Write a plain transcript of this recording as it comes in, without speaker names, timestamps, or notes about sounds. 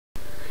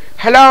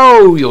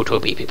Hello,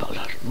 Youtubey people.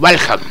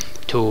 Welcome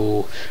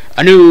to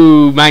a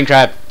new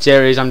Minecraft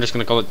series. I'm just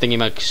going to call it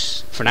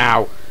Thingyma for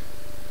now.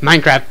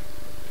 Minecraft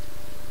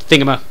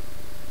Thingyma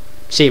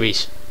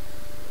series.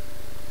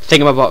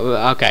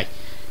 Thingyma. Okay.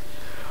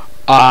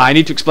 I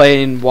need to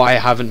explain why I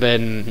haven't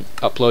been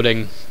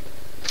uploading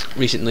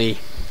recently.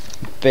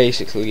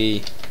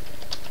 Basically,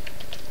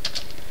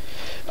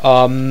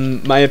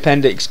 my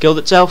appendix killed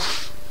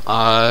itself.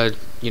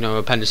 You know,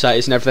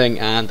 appendicitis and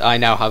everything, and I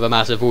now have a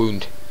massive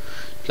wound.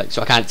 Like,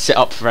 so I can't sit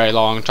up for very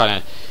long.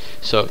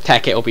 So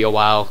tech it'll be a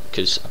while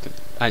because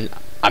I'm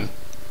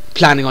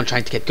planning on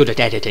trying to get good at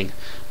editing,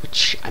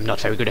 which I'm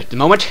not very good at the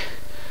moment.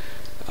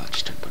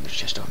 Just trying to put this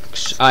chest on.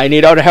 I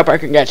need all the help I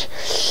can get.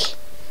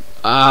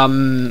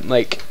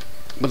 Like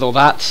with all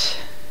that,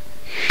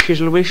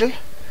 shizzle weasel,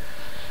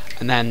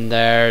 and then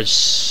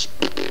there's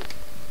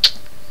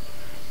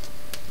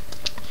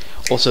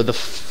also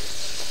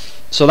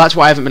so that's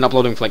why I haven't been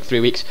uploading for like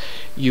 3 weeks.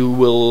 You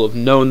will have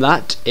known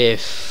that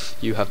if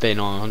you have been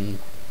on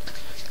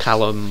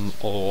Callum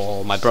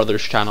or my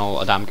brother's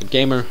channel, A Damn Good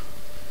Gamer.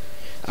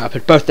 I'll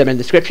put both them in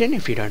the description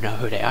if you don't know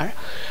who they are.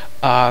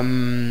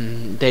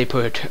 They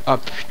put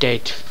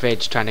update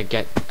vids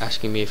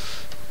asking me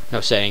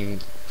saying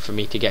for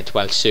me to get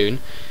well soon.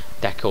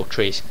 Deco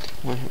trees.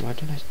 Why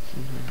did I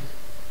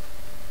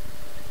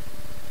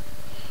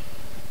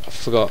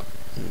forgot.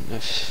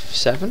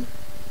 7?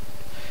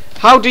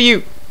 How do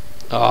you...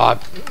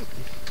 Oh,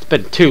 it's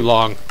been too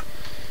long.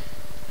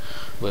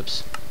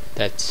 Whoops.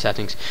 Dead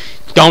settings.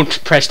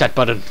 Don't press that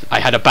button. I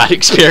had a bad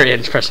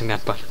experience pressing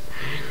that button.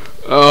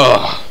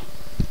 Oh.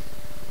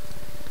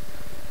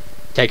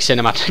 Take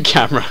cinematic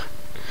camera.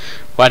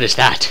 What is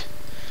that?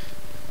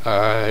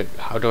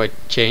 How do I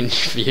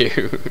change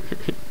view?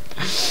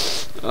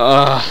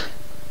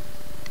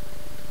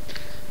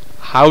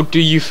 How do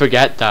you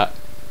forget that?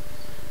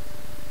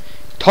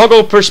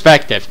 Toggle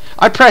perspective.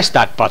 I pressed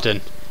that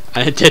button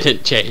and it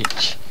didn't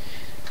change.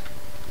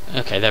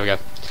 Okay, there we go.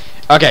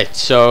 Okay,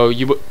 so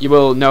you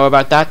will know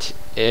about that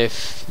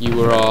if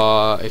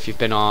you've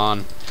been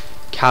on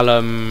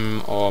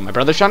Callum or my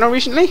brother's channel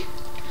recently.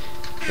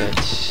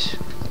 That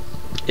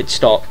it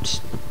stopped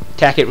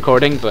it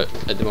recording, but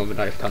at the moment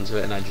I have tons of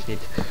it and I just need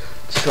to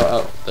sort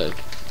out the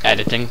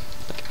editing.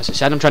 Like, as I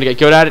said, I'm trying to get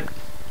good at it.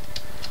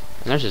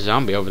 And there's a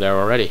zombie over there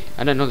already.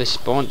 I didn't know they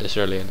spawned this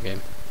early in the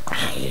game.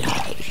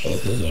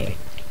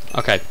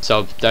 Okay,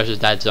 so there's a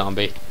dead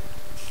zombie.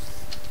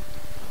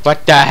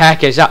 What the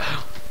heck is that?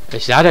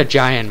 Is that a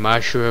giant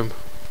mushroom?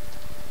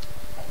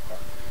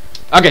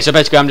 Okay, so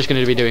basically I'm just going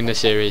to be doing this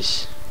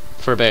series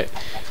for a bit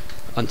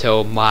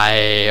until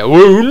my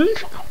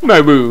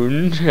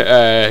wound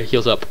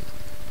heals up.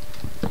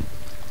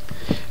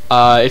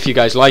 If you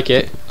guys like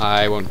it,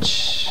 I won't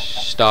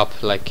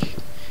stop like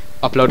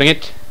uploading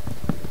it.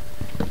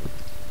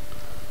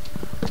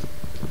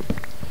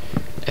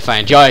 If I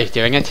enjoy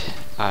doing it,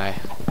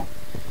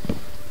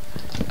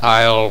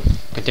 I'll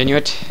continue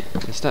it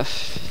and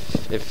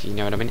stuff, if you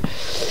know what I mean.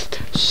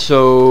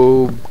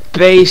 So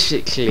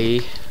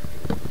basically,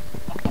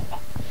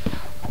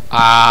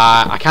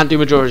 I can't do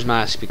Majora's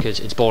Mask because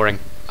it's boring.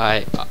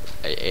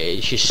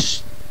 It's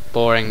just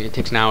boring. It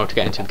takes an hour to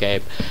get into the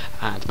game,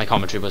 and my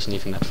commentary wasn't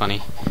even that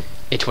funny.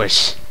 It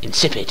was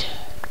insipid,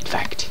 in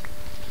fact.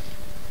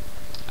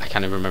 I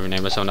can't even remember the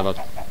name of someone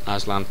about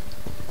Aslan,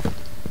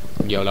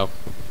 YOLO,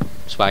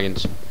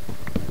 Swaggins,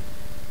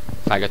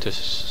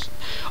 Fagatus.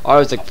 Oh, it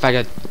was like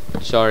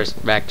Fagasaurus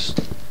Rex,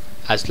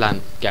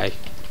 Aslan guy.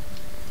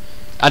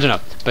 I don't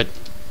know, but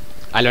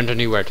I learned a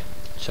new word,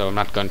 so I'm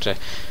not going to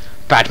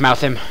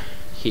badmouth him.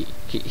 He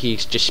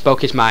just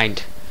spoke his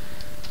mind,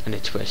 and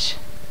it was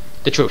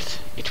the truth.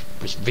 It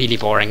was really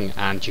boring,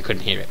 and you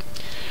couldn't hear it.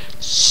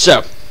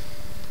 So,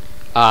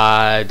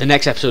 the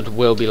next episode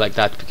will be like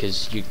that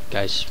because you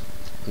guys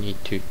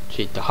need to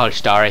see the whole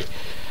story.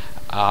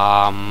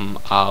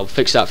 I'll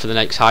fix that for the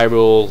next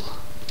Hyrule,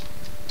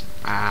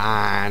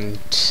 and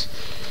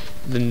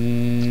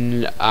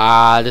then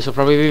this will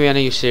probably be a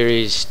new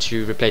series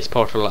to replace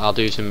Portal. I'll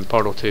do some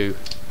Portal 2.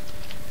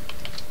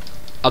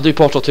 I'll do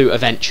Portal 2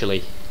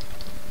 eventually.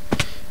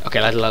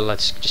 Okay,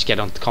 let's just get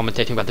on to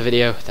commentating about the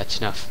video. That's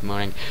enough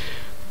moaning.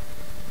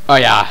 Oh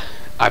yeah,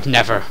 I've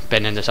never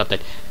been in this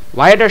update.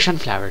 Why are there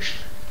sunflowers?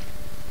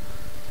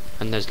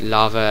 And there's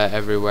lava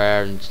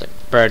everywhere and it's like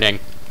burning.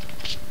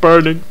 It's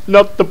burning,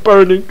 not the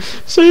burning.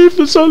 Save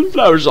the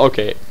sunflowers.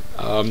 Okay,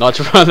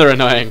 that's rather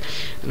annoying.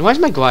 And why is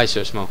my GUI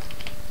so small?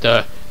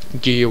 The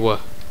GUI,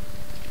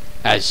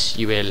 as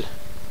you will.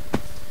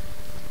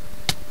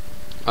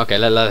 Okay,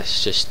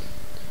 let's just.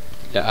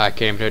 I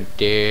came to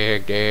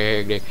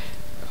dig.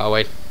 Oh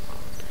wait.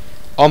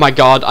 Oh my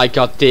god, I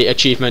got the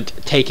achievement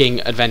taking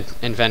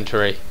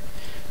inventory.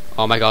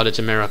 Oh my god, it's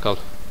a miracle.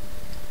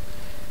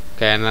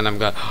 Okay, and then I'm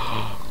going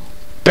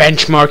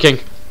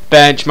benchmarking.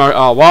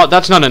 Oh, what?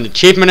 That's not an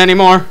achievement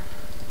anymore.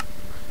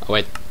 Oh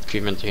wait,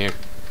 achievement here.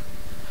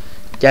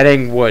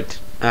 Getting wood.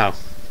 Oh,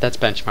 that's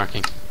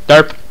benchmarking.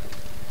 Derp.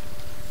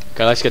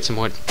 Okay, let's get some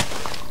wood.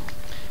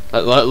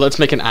 Let's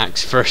make an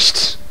axe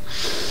first.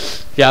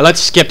 Yeah, let's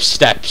skip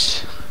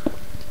steps.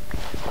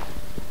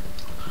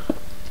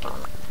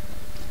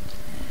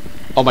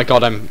 Oh my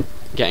god, I'm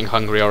getting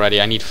hungry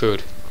already. I need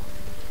food.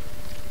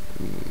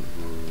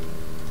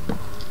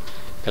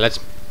 Okay, let's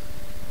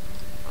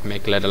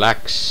make a little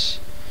axe.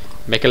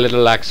 Make a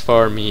little axe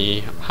for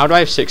me. How do I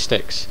have 6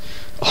 sticks?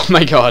 Oh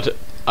my god,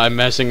 I'm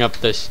messing up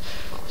this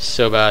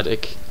so bad.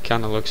 It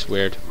kind of looks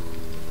weird.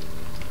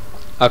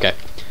 Okay,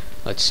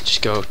 let's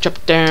just go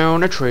chop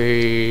down a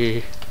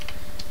tree.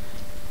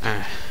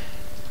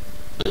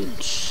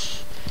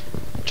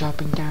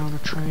 Chopping down a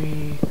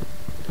tree.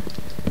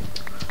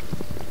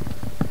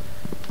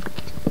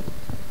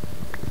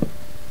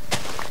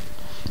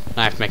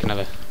 I have to make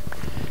another.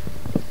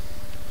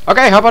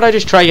 Okay, how about I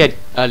just try get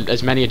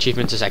as many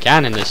achievements as I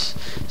can in this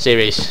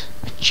series?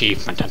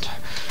 Achievement Hunter.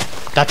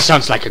 That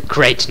sounds like a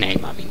great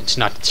name. I mean, it's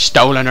not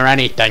stolen or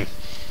anything.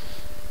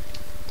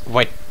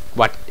 Wait,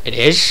 what? It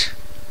is?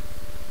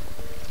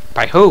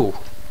 By who?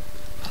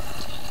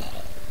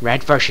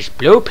 Red versus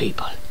blue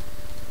people.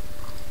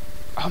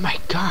 Oh my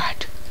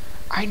god.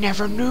 I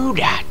never knew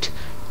that.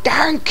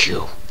 Thank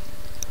you.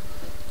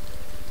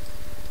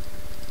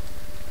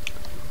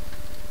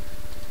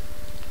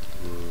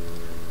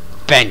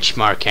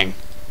 Benchmarking.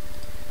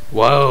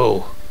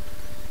 Whoa.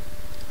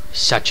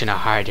 Such a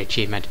hard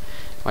achievement.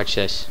 Watch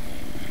this.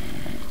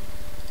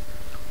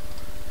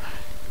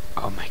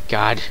 Oh my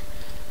god.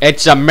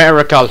 It's a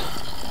miracle.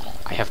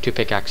 I have 2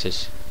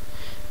 pickaxes.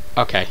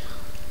 Okay.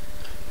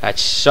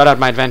 Let's sort out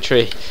my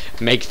inventory.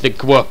 Make the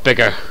GUA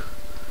bigger.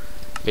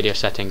 Video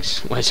settings.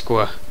 Where's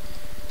GUA?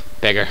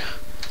 Bigger.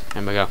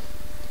 There we go.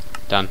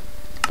 Done.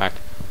 Back.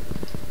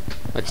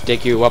 Let's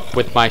dig you up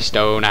with my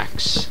stone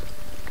axe.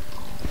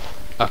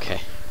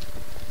 Okay.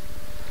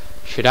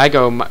 Should I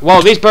go?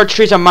 Whoa, these birch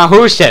trees are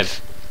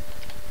massive.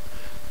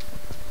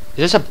 Is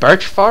this a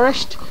birch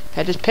forest?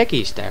 Hey, there's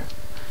piggies there.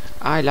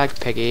 I like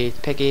piggies,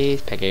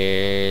 piggies,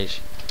 piggies.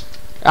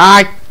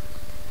 I.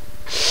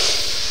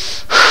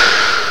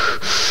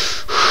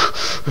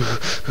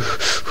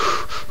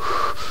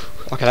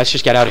 Okay, let's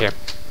just get out of here.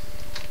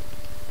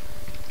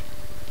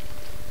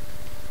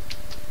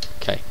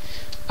 Okay.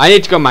 I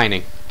need to go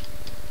mining.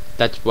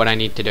 That's what I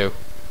need to do.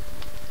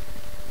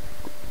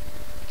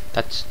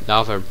 That's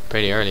over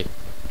pretty early.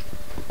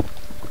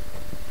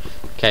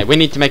 Okay, we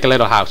need to make a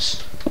little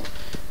house.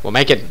 We'll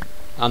make it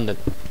on the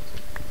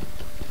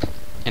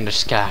in the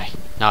sky.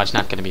 No, it's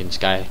not gonna be in the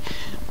sky.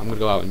 I'm gonna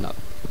go out in the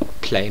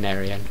plain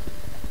area and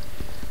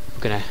I'm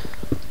gonna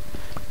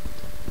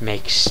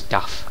make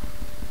stuff.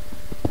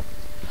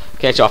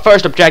 Okay, so our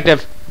first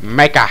objective,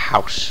 make a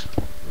house.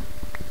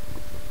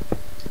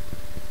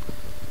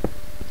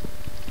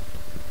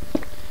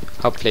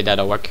 Hopefully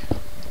that'll work.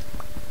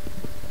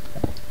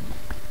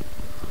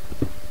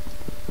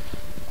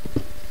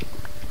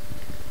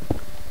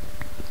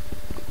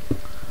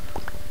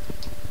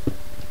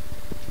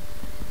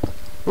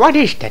 What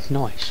is that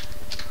noise?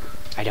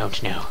 I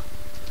don't know.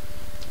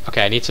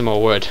 Okay, I need some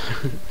more wood.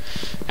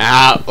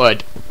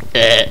 Wood.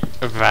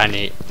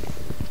 Funny.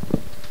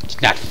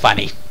 It's not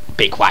funny.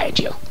 Be quiet,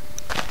 you.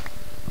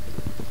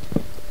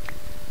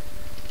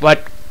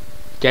 What?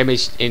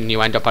 Jamie's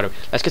innuendo part of it.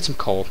 Let's get some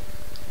coal.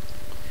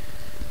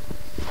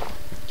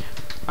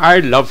 I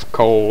love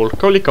coal.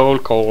 Coaly coal,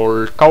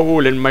 coal.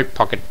 Coal in my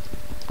pocket.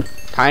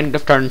 Kind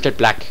of turns it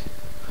black.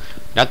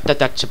 Not that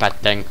that's a bad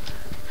thing.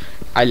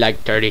 I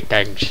like dirty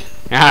things.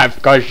 Ah,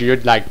 of course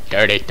you'd like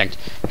dirty things.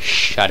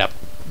 Shut up.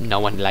 No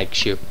one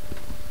likes you.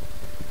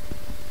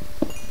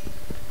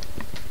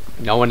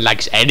 No one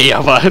likes any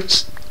of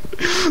us.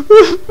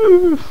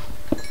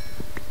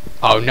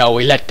 Oh no,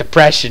 we let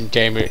depression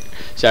Jamie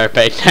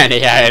Serpent and he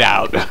had it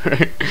out.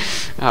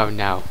 Oh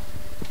no.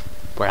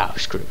 We're all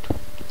screwed.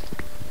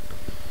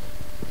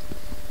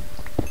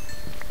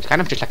 It's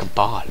kind of just like a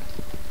ball.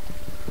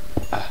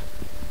 A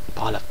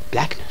ball of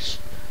blackness.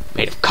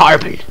 Made of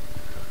carbon.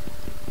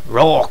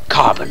 Raw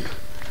carbon.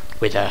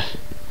 With a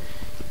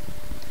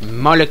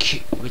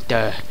molecule, with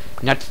a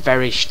not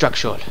very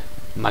structural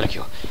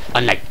molecule,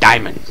 unlike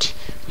diamond,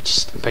 which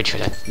is, I'm pretty sure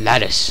that's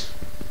lattice.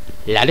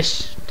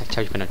 Lattice? That's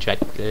how you pronounce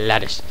it.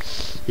 Lattice.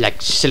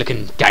 Like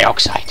silicon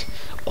dioxide,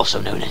 also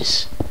known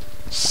as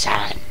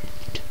sand.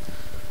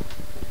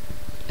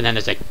 And then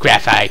there's like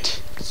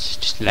graphite, it's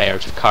just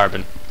layers of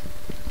carbon.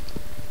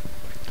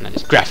 And then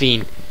there's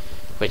graphene,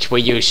 which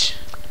we use,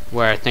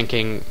 we're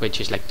thinking, which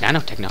is like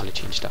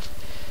nanotechnology and stuff.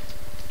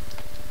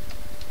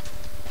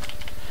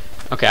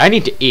 Okay, I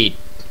need to eat.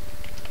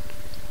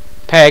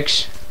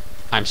 Pigs,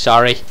 I'm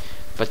sorry,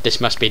 but this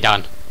must be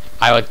done.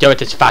 I will do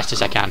it as fast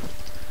as I can.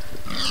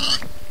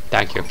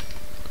 Thank you.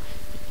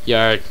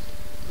 Your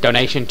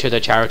donation to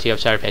the charity of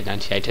Serpent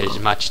 98 is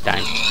much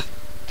thanked.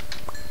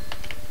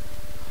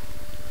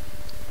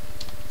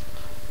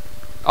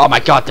 Oh my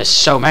god, there's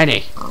so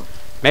many.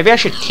 Maybe I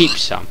should keep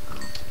some.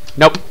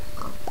 Nope.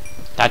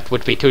 That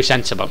would be too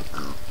sensible.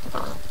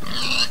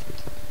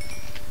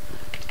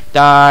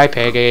 Die,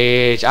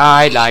 piggies.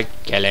 I like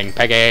killing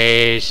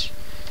piggies.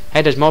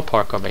 Hey, there's more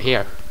pork over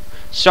here.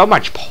 So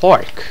much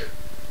pork.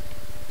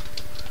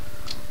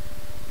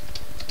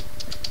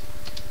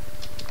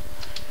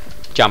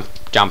 Jump,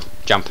 jump,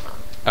 jump.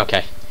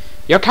 Okay.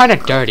 You're kind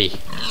of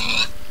dirty.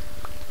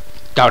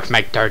 Don't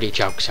make dirty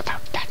jokes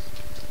about that.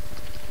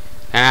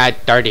 Ah,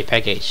 dirty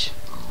piggies.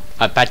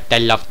 I bet they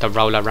love to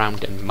roll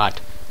around in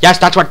mud. Yes,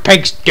 that's what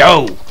pigs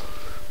do!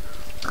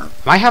 Am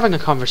I having a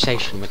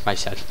conversation with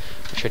myself?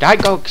 Should I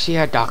go see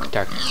a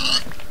doctor?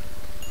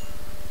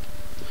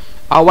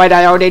 Oh wait,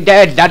 I already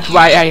did. That's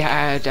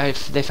why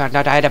they found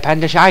out I had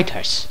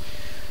appendicitis.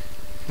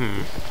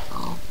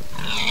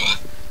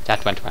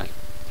 That went well.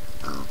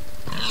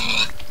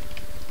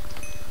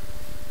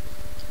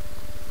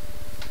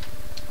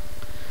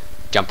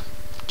 Jump,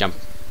 jump.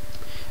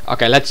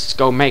 Okay, let's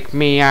go make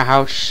me a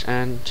house,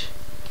 and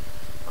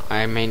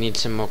I may need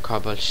some more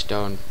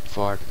cobblestone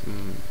for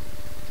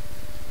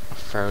a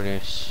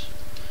furnace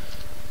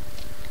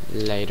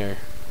later.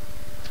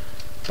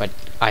 But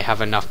I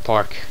have enough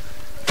pork.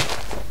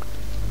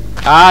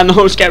 Ah,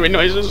 no scary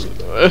noises.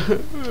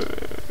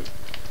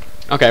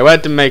 Okay, we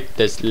had to make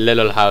this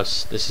little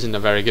house. This isn't a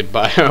very good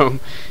biome.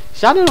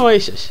 Is that an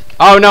oasis?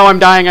 Oh no, I'm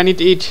dying. I need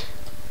to eat.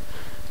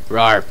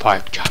 Roar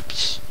pork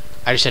chops.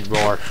 I just said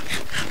roar.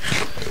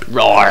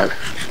 Roar.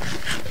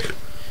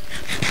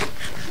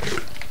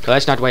 So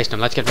let's not waste them.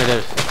 Let's get rid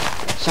of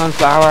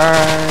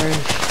sunflowers.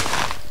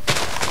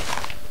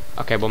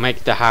 Okay, we'll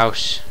make the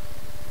house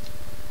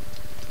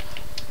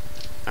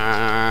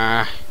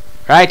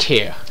right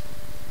here.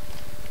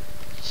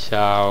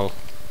 So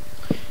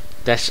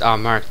that's our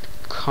marked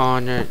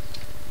corner.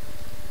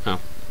 Oh.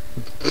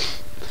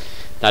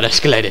 That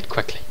escalated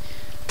quickly.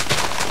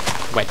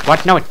 Wait,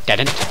 what? No, it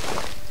didn't.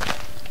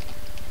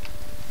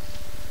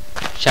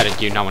 Shut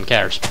it, you, no one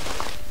cares.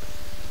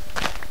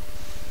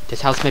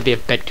 This house may be a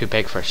bit too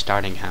big for a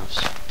starting house.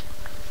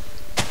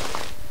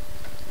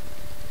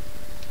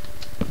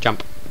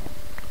 Jump.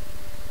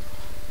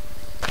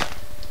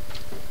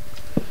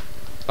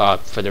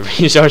 For the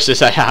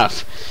resources I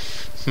have.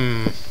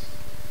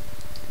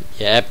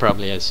 Yeah, it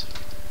probably is.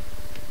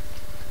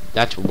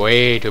 That's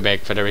way too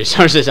big for the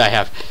resources I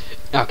have.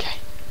 Okay.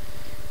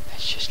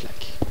 That's just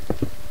like...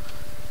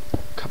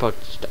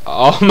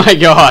 Oh my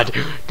god!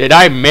 Did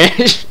I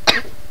miss?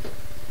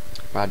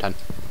 Well done.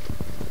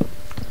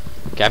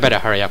 Okay, I better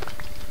hurry up.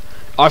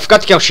 Oh, I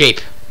forgot to kill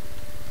sheep.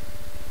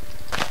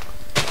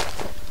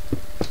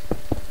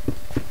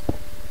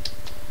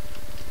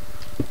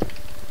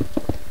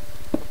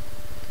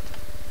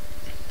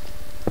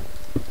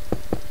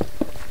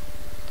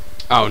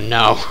 Oh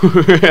no.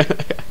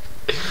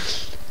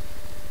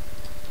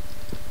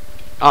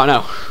 Oh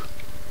no.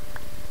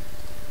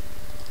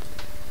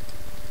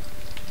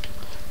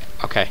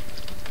 Okay.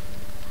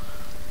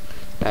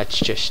 That's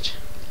just...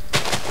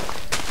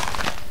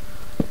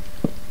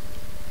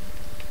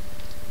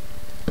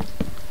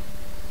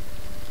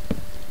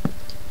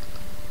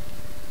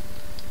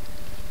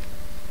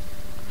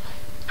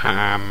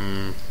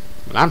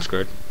 well, I'm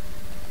screwed.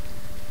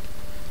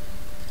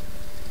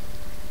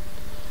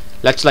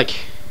 Let's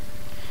like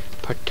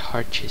put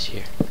torches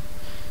here.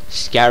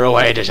 Scare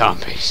away the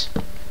zombies.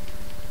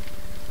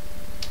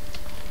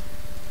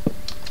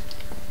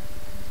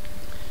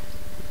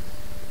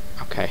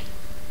 Okay.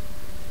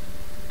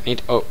 I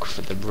need oak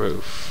for the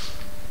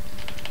roof.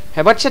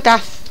 Hey, what's a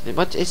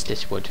what is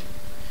this wood?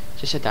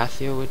 Is this a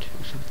dathio wood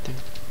or something?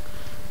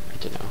 I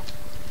don't know.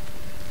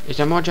 Is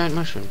there more giant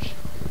mushrooms?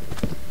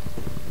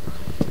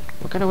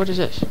 What kind of wood is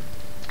this?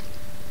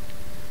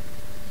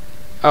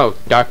 Oh,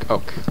 dark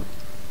oak.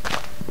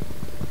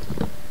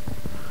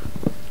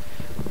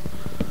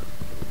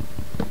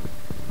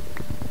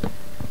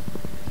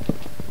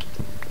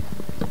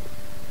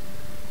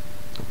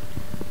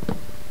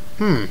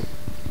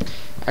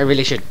 I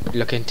really should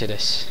look into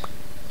this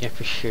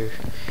episode.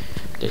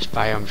 This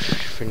biome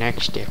for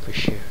next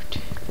episode.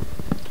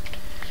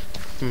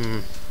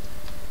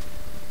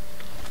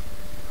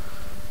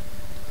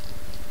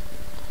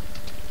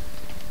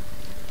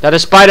 That a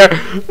spider!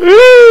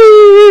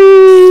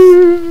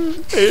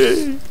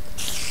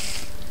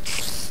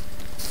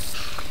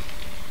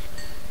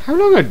 How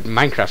long are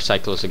Minecraft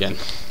cycles again?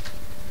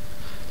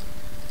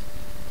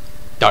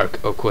 Dark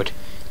oak wood.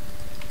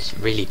 It's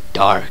really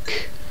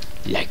dark.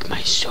 Like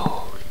my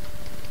soul.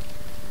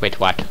 Wait,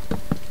 what?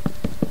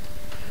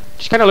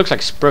 Just kinda looks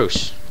like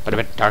spruce, but a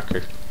bit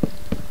darker.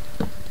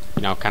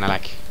 You know, kinda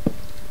like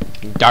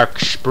dark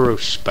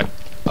spruce, but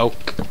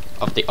oak,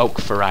 of the oak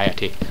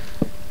variety.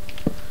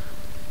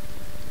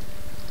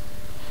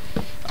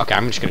 Okay,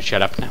 I'm just gonna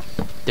shut up now.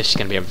 This is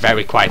gonna be a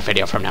very quiet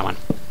video from now on.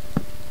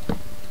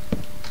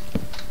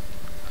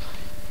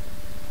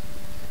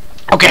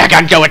 Okay, I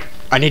can't do it!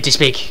 I need to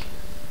speak.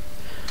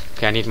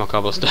 Okay, I need more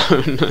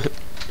cobblestone.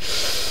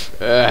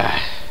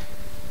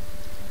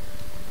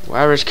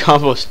 Where is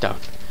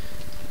cobblestone?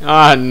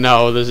 Ah,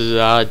 no, this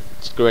is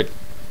screw it.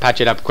 Patch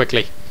it up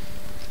quickly.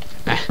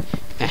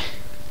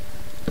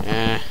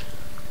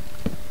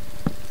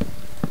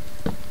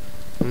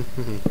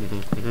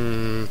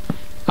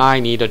 I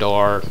need a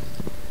door.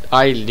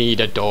 I need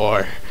a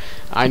door.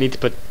 I need to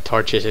put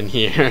torches in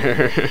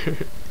here.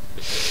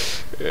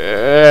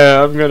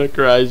 I'm gonna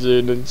cry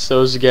soon. It's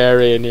so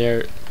scary in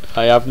here.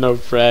 I have no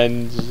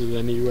friends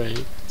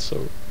anyway,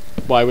 so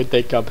why would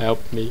they come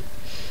help me?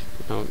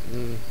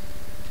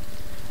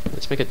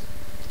 Let's make it.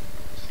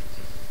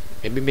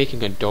 Maybe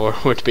making a door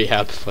would be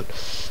helpful.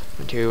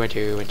 1, 2, 1,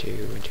 2, 1, 2,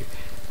 1, 2,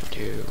 1,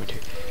 2, 1, 2.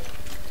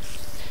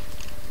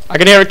 I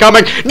can hear it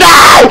coming.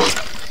 No!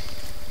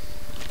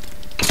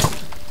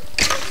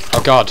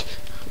 Oh God.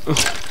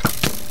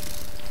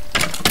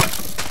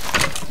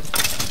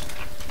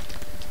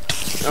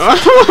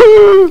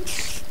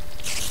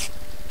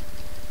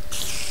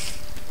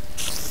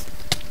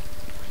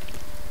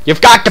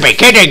 You've got to be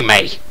kidding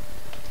me!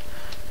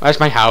 Where's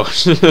my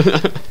house?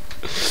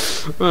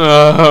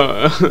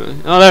 Oh,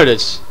 there it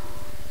is.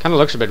 Kind of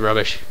looks a bit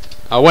rubbish.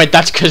 Oh wait,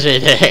 that's because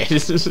it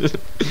is.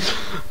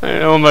 I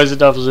know my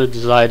stuff's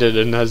inside it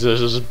and has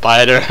a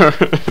spider.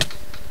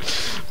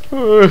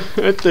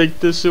 I think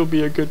this will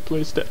be a good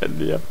place to end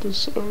the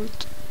episode.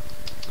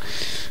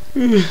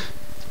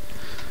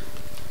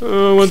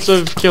 Once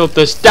I've killed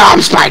this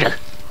damn spider!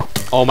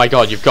 Oh my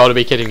God, you've got to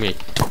be kidding me.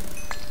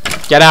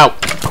 Get out!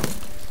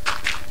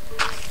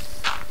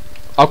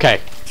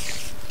 Okay.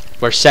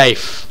 We're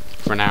safe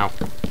for now.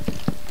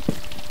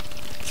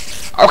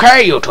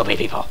 Okay, Youtubey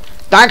people.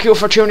 Thank you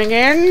for tuning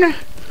in.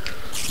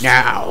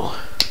 Now,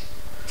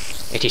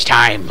 it is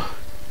time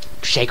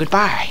to say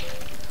goodbye.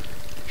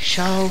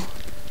 So,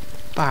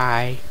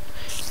 bye.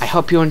 I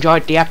hope you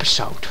enjoyed the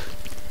episode.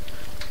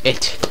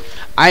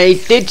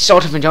 I did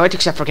sort of enjoy it,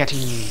 except for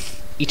getting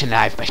eaten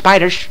alive by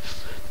spiders.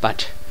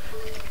 But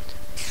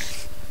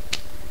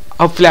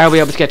hopefully I'll be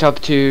able to get up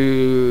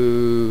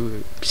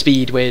to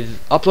speed with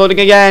uploading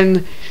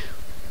again.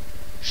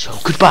 So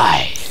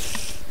goodbye.